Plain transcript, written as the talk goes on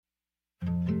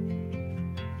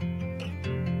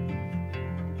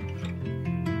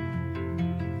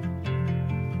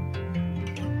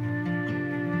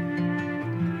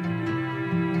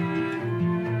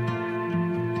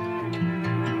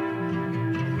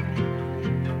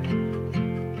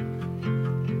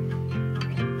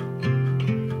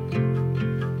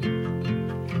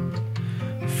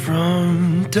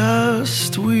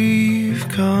dust we've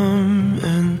come,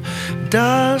 and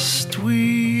dust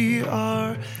we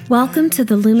are. Welcome to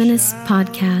the Luminous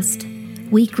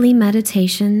podcast, weekly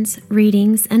meditations,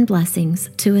 readings, and blessings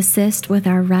to assist with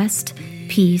our rest,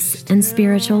 peace, and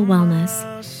spiritual wellness.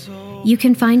 You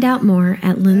can find out more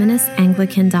at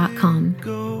luminousanglican.com.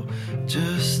 Go,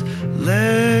 just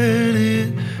let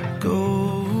it go.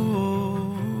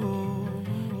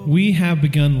 We have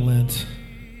begun Lent.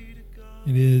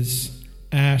 It is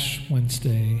Ash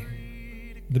Wednesday,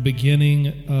 the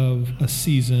beginning of a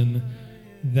season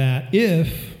that,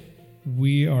 if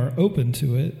we are open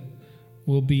to it,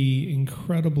 will be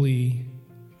incredibly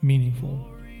meaningful.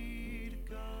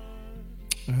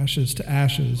 Ashes to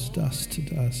ashes, dust to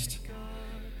dust.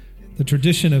 The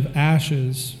tradition of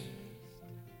ashes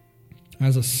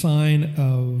as a sign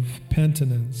of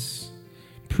penitence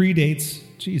predates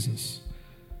Jesus.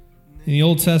 In the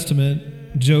Old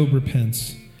Testament, Job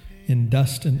repents in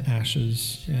dust and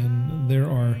ashes, and there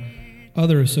are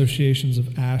other associations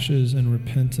of ashes and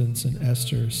repentance in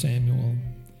Esther, Samuel,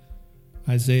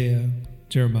 Isaiah,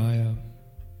 Jeremiah.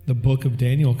 The book of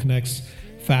Daniel connects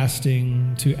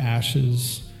fasting to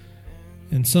ashes,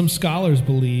 and some scholars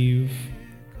believe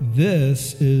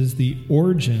this is the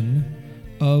origin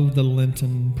of the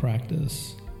Lenten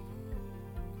practice.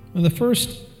 And the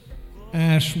first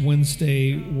Ash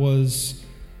Wednesday was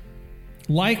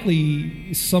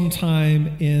likely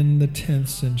sometime in the 10th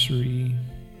century.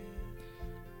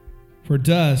 For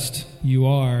dust you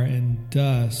are, and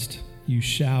dust you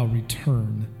shall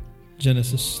return.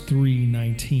 Genesis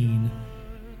 3:19.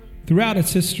 Throughout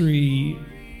its history,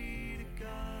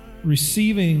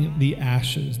 receiving the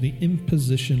ashes, the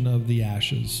imposition of the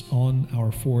ashes on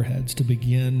our foreheads to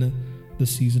begin the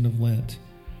season of Lent,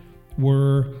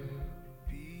 were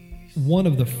one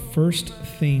of the first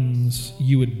things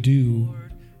you would do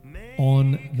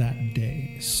on that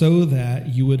day, so that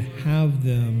you would have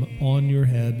them on your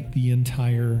head the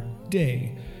entire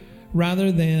day, rather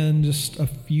than just a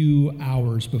few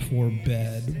hours before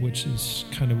bed, which is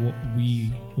kind of what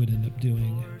we would end up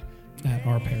doing at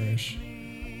our parish.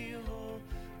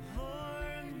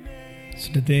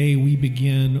 So today we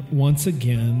begin once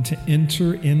again to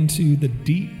enter into the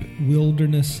deep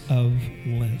wilderness of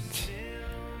Lent.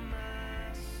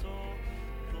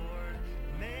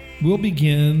 We'll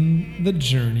begin the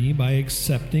journey by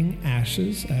accepting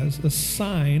ashes as a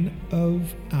sign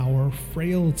of our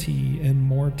frailty and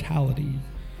mortality.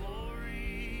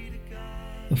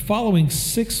 The following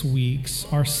 6 weeks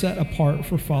are set apart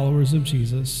for followers of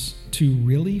Jesus to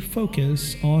really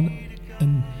focus on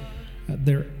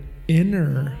their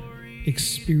inner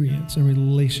experience and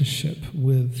relationship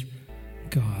with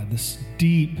God, this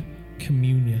deep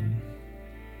communion.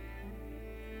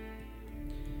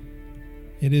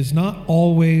 It is not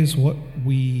always what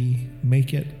we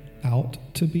make it out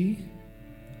to be.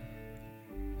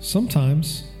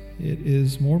 Sometimes it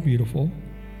is more beautiful,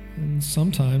 and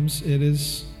sometimes it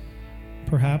is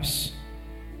perhaps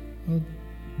a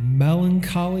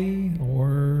melancholy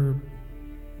or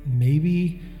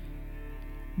maybe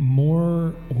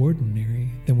more ordinary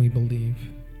than we believe.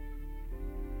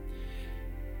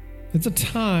 It's a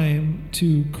time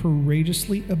to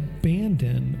courageously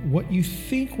abandon what you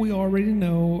think we already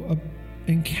know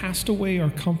and cast away our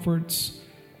comforts,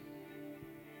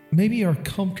 maybe our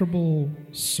comfortable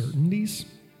certainties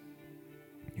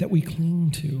that we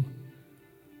cling to,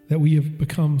 that we have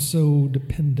become so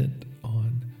dependent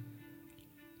on.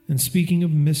 And speaking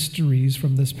of mysteries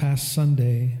from this past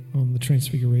Sunday on the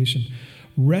Transfiguration,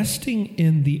 resting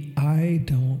in the I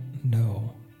don't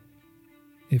know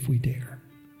if we dare.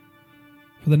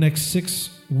 For the next 6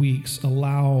 weeks,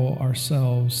 allow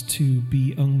ourselves to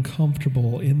be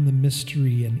uncomfortable in the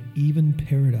mystery and even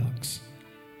paradox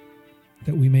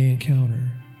that we may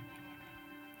encounter,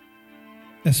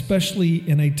 especially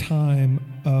in a time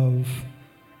of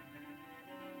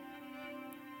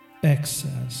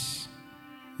excess,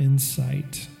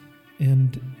 insight,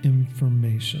 and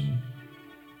information.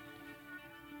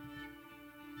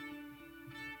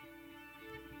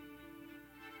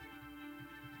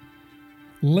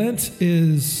 Lent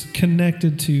is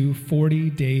connected to 40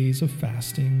 days of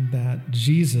fasting that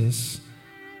Jesus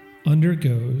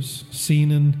undergoes,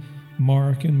 seen in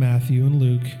Mark and Matthew and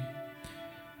Luke.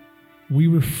 We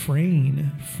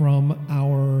refrain from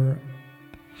our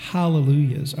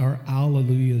hallelujahs, our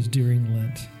alleluias during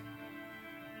Lent.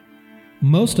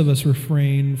 Most of us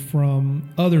refrain from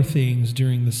other things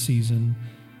during the season.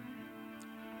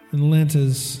 And Lent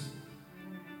is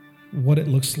what it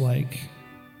looks like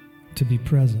to be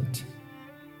present,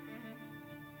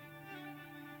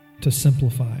 to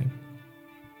simplify,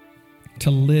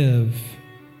 to live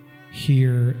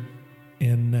here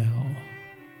and now.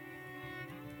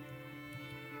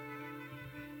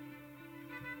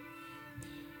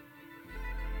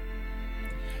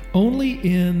 Only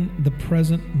in the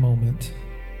present moment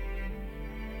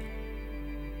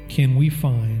can we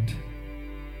find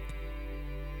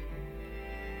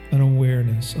an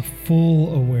awareness, a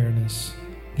full awareness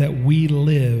that we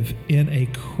live in a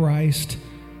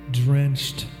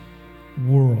Christ-drenched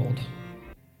world,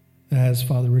 as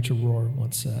Father Richard Rohr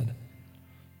once said.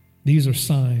 These are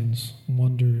signs,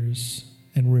 wonders,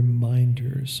 and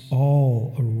reminders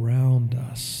all around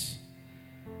us.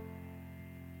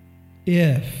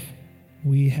 If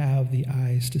we have the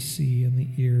eyes to see and the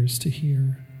ears to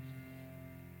hear.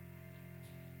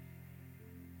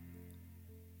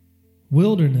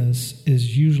 Wilderness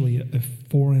is usually a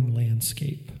foreign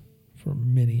landscape for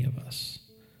many of us.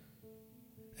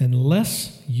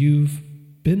 Unless you've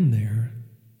been there,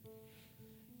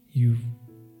 you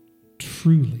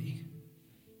truly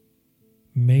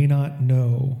may not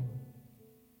know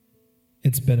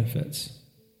its benefits.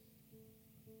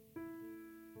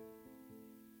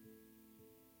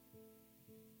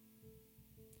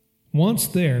 Once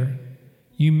there,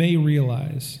 you may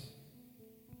realize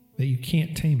that you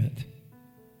can't tame it.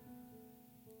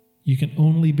 You can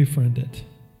only befriend it.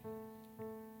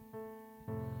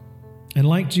 And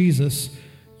like Jesus,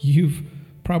 you've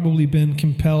probably been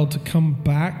compelled to come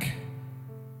back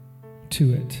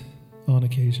to it on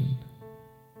occasion.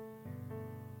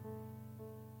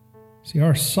 See,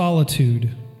 our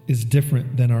solitude is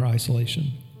different than our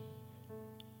isolation.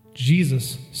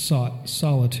 Jesus sought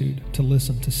solitude to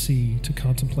listen, to see, to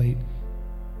contemplate,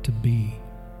 to be.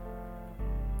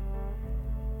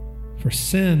 For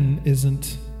sin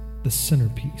isn't the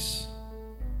centerpiece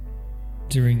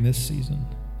during this season.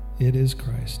 It is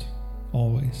Christ,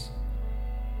 always.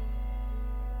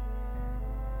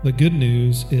 The good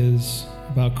news is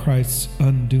about Christ's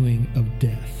undoing of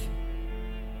death.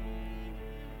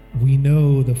 We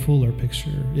know the fuller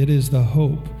picture. It is the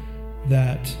hope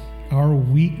that our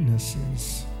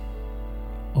weaknesses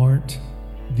aren't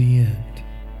the end.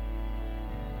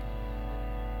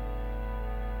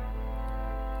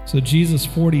 So Jesus'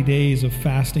 40 days of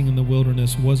fasting in the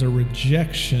wilderness was a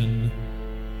rejection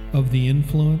of the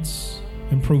influence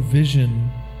and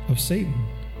provision of Satan.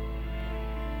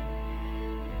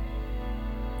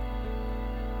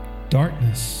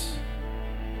 Darkness,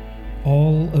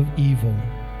 all of evil.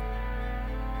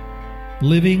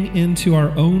 Living into our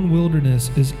own wilderness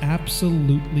is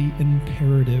absolutely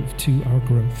imperative to our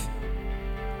growth.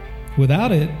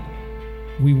 Without it,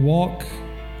 we walk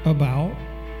about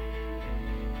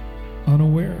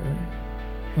unaware,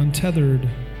 untethered,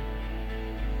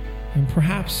 and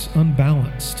perhaps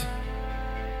unbalanced.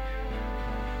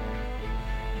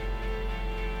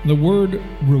 The word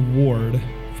reward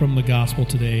from the gospel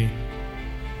today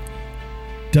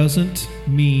doesn't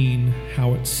mean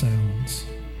how it sounds.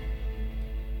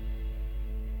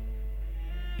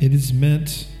 It is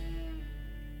meant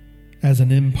as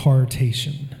an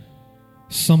impartation,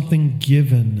 something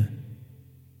given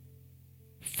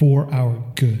for our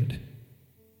good,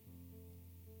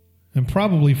 and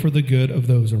probably for the good of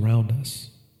those around us.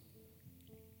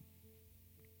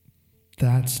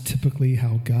 That's typically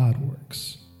how God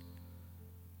works.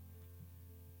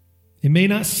 It may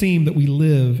not seem that we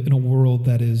live in a world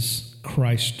that is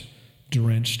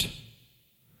Christ-drenched,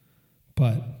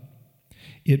 but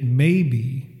it may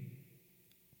be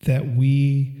that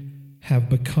we have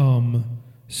become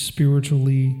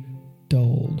spiritually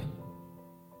dulled,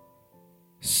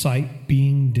 sight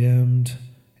being dimmed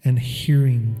and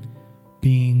hearing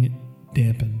being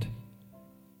dampened.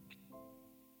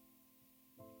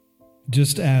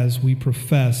 Just as we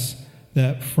profess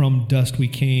that from dust we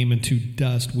came and to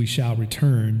dust we shall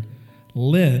return,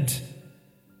 Lent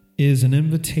is an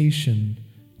invitation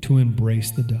to embrace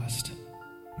the dust,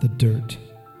 the dirt,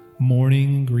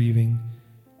 mourning and grieving,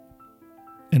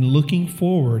 and looking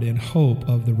forward in hope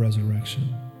of the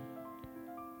resurrection.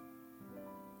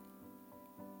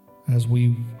 As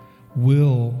we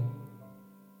will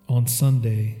on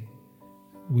Sunday,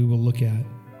 we will look at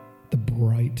the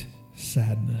bright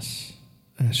sadness,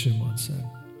 as Shimon said.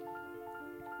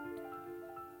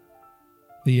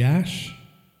 The ash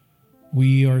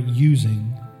we are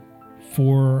using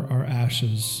for our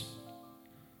ashes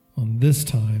on this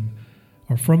time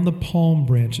are from the palm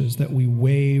branches that we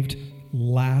waved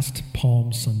last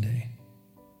Palm Sunday.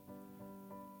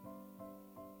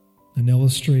 An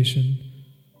illustration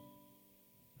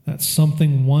that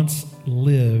something once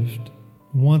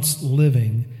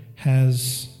living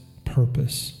has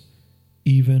purpose,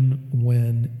 even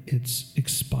when it's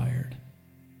expired.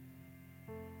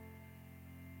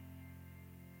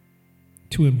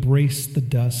 To embrace the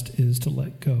dust is to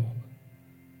let go.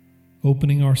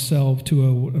 Opening ourselves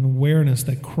to an awareness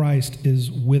that Christ is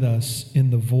with us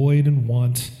in the void and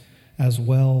want, as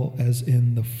well as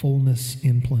in the fullness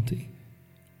in plenty.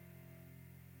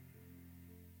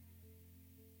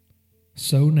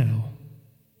 So now,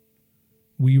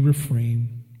 we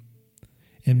refrain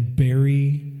and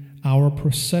bury our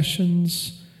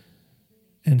processions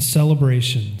and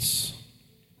celebrations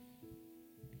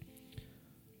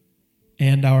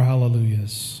and our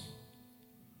hallelujahs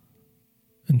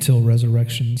until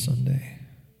Resurrection Sunday.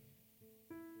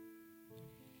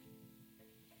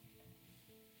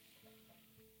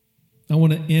 I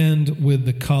want to end with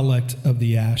the collect of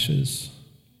the ashes.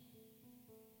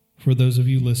 For those of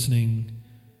you listening,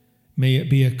 may it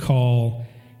be a call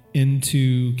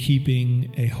into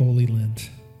keeping a holy Lent.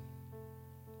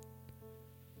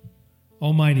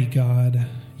 Almighty God,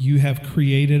 you have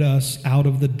created us out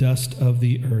of the dust of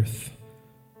the earth.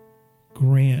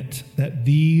 Grant that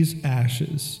these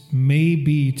ashes may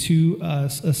be to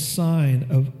us a sign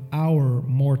of our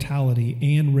mortality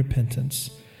and repentance,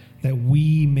 that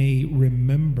we may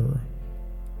remember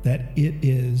that it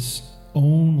is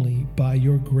only by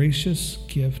your gracious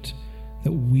gift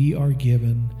that we are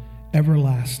given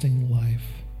everlasting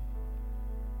life.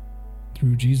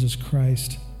 Through Jesus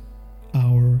Christ,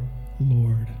 our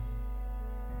Lord.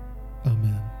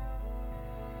 Amen.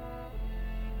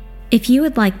 If you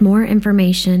would like more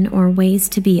information or ways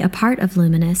to be a part of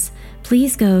Luminous,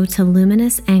 please go to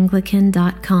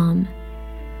luminousanglican.com.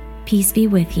 Peace be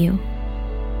with you.